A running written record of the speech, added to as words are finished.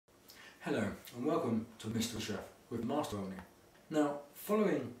Hello and welcome to Mr. Chef with Master Olney. Now,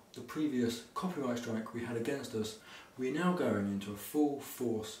 following the previous copyright strike we had against us, we are now going into a full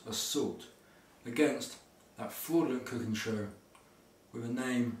force assault against that fraudulent cooking show with a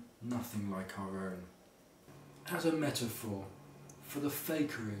name nothing like our own. As a metaphor for the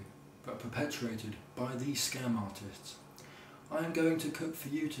fakery that perpetuated by these scam artists, I am going to cook for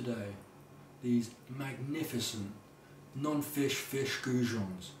you today these magnificent non-fish fish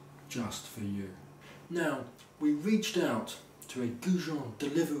goujons just for you. Now, we reached out to a Goujon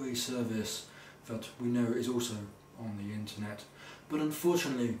delivery service that we know is also on the internet, but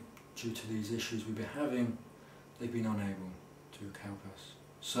unfortunately, due to these issues we've been having, they've been unable to help us.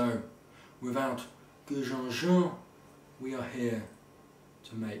 So, without Goujons, we are here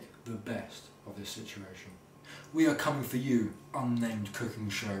to make the best of this situation. We are coming for you, unnamed cooking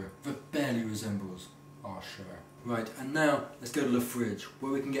show that barely resembles our show. Right, and now let's go to the fridge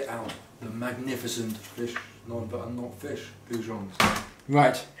where we can get out the magnificent fish, not fish, goujons.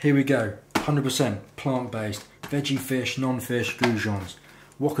 Right, here we go. 100% plant-based, veggie fish, non-fish goujons.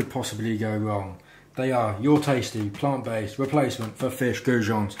 What could possibly go wrong? They are your tasty, plant-based replacement for fish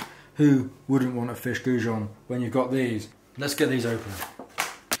goujons. Who wouldn't want a fish goujon when you've got these? Let's get these open.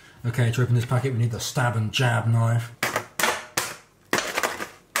 Okay, to open this packet we need the stab and jab knife.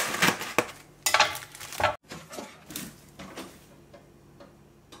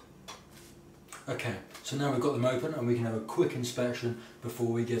 Okay, so now we've got them open and we can have a quick inspection before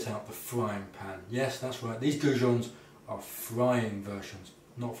we get out the frying pan. Yes, that's right, these goujons are frying versions,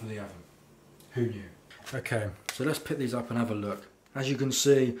 not for the oven. Who knew? Okay, so let's pick these up and have a look. As you can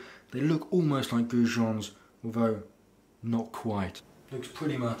see, they look almost like goujons, although not quite. Looks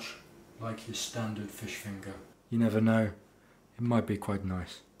pretty much like your standard fish finger. You never know, it might be quite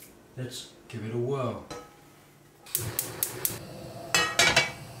nice. Let's give it a whirl.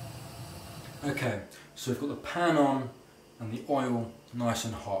 Okay, so we've got the pan on and the oil nice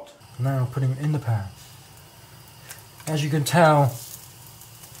and hot. Now putting it in the pan. As you can tell,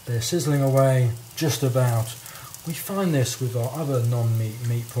 they're sizzling away just about. We find this with our other non-meat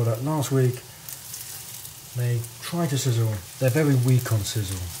meat product. Last week, they try to sizzle. They're very weak on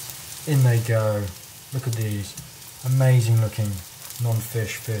sizzle. In they go. Look at these. Amazing looking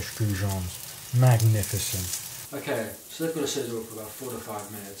non-fish fish goujons. Magnificent. Okay, so they've got to sizzle for about 4 to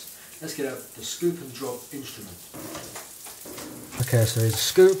 5 minutes. Let's get out the scoop and drop instrument. Okay, so it's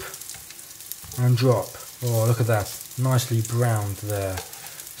scoop and drop. Oh, look at that. Nicely browned there.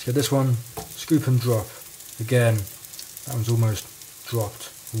 Let's get this one, scoop and drop. Again, that one's almost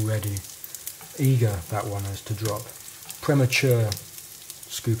dropped already. Eager, that one is to drop. Premature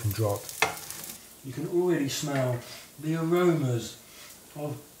scoop and drop. You can already smell the aromas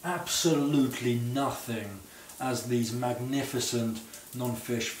of absolutely nothing as these magnificent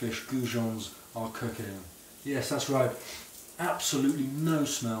non-fish fish goujons are cooking. Yes, that's right. Absolutely no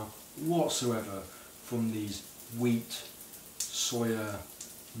smell whatsoever from these wheat, soya,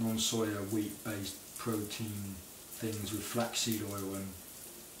 non-soya wheat-based protein things with flaxseed oil and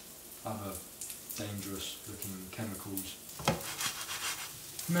other dangerous looking chemicals.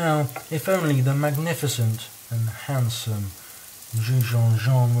 Now, if only the magnificent and handsome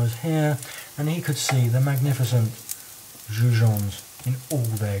Goujons was here and he could see the magnificent goujons in all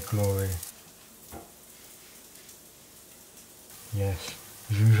their glory. Yes,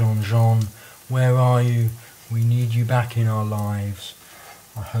 Goujons, where are you? We need you back in our lives.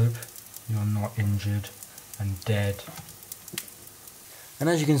 I hope you're not injured and dead. And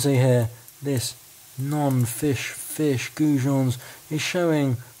as you can see here, this non-fish fish goujons is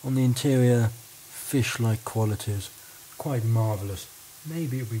showing on the interior fish-like qualities. Quite marvellous.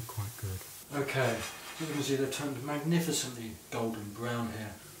 Maybe it'll be quite good. Okay, as you can see they've turned magnificently golden brown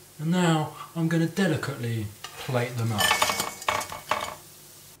here. And now I'm going to delicately plate them up.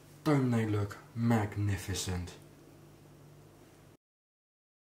 Don't they look magnificent?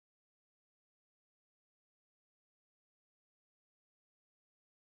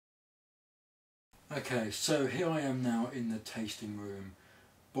 Okay, so here I am now in the tasting room.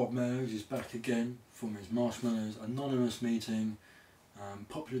 Bob Meadows is back again from his Marshmallows Anonymous meeting.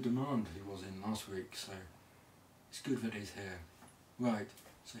 Popular demand he was in last week, so it's good that he's here. Right,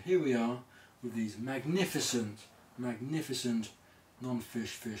 so here we are with these magnificent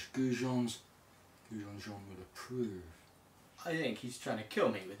non-fish fish goujons. Goujons will approve. I think he's trying to kill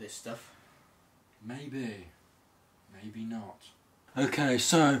me with this stuff. Maybe, maybe not. Okay,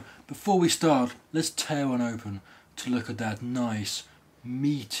 so before we start, let's tear one open to look at that nice,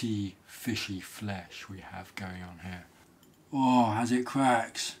 meaty, fishy flesh we have going on here. Oh, as it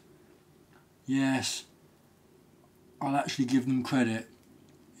cracks. Yes, I'll actually give them credit.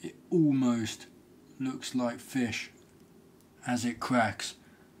 it almost looks like fish as it cracks,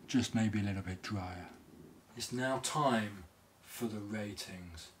 just maybe a little bit drier. It's now time for the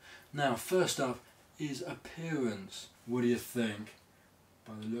ratings. Now, first up is appearance. What do you think?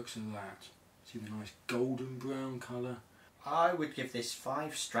 By the looks of that, see the nice golden brown colour? I would give this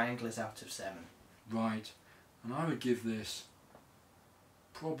 5 stranglers out of 7. Right, and I would give this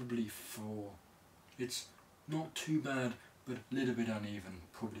probably 4. It's not too bad, but a little bit uneven,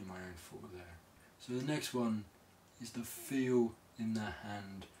 probably my own fault there. So the next one is the feel in the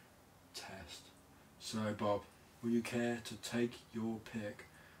hand test. So Bob, will you care to take your pick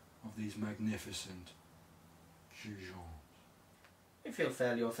of these magnificent Goujons? They feel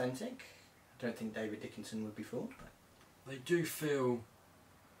fairly authentic. I don't think David Dickinson would be fooled. But they do feel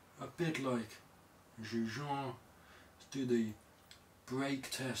a bit like Goujons. Let's do the break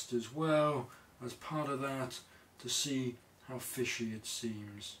test as well as part of that to see how fishy it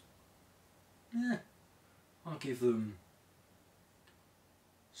seems. Yeah, I'll give them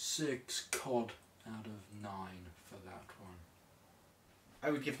 6 cod out of 9 for that one.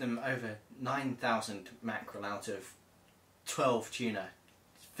 I would give them over 9,000 mackerel out of 12 tuna.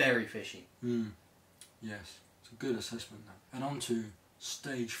 It's very fishy. Yes, it's a good assessment now. And on to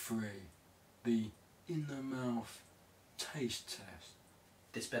stage 3, the in the mouth taste test.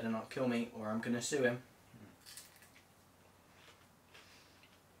 This better not kill me or I'm going to sue him.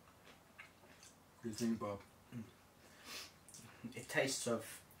 What do you think, Bob? It tastes of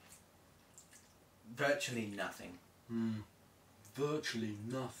virtually nothing. Virtually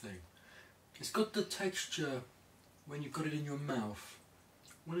nothing. It's got the texture when you've got it in your mouth,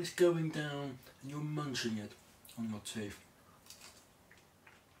 when it's going down and you're munching it on your teeth.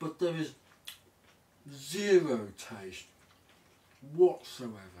 But there is zero taste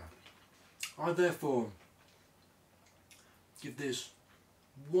whatsoever. I therefore give this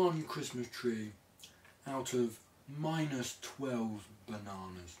 1 Christmas tree out of -12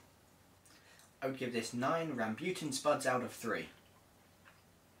 bananas. I would give this 9 rambutan spuds out of 3.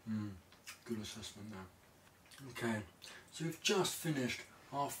 Good assessment now. Okay, so we've just finished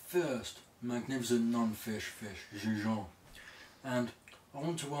our first magnificent non-fish fish, Goujons. And I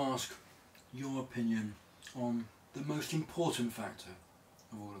want to ask your opinion on the most important factor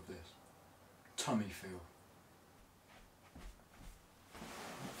of all of this. Tummy feel.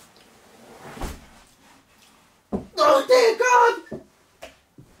 Oh dear God!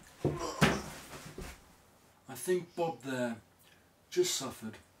 I think Bob there just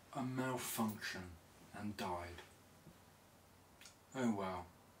suffered a malfunction and died. Oh well,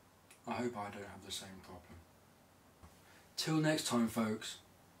 I hope I don't have the same problem. Till next time folks,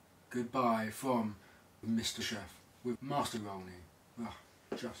 goodbye from Mr. Chef with Master Olney. Oh,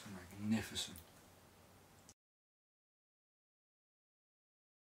 just magnificent.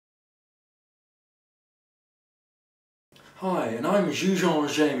 Hi, and I'm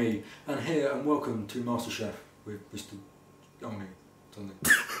Goujons Jamie, and here and welcome to MasterChef with Mr. Olney.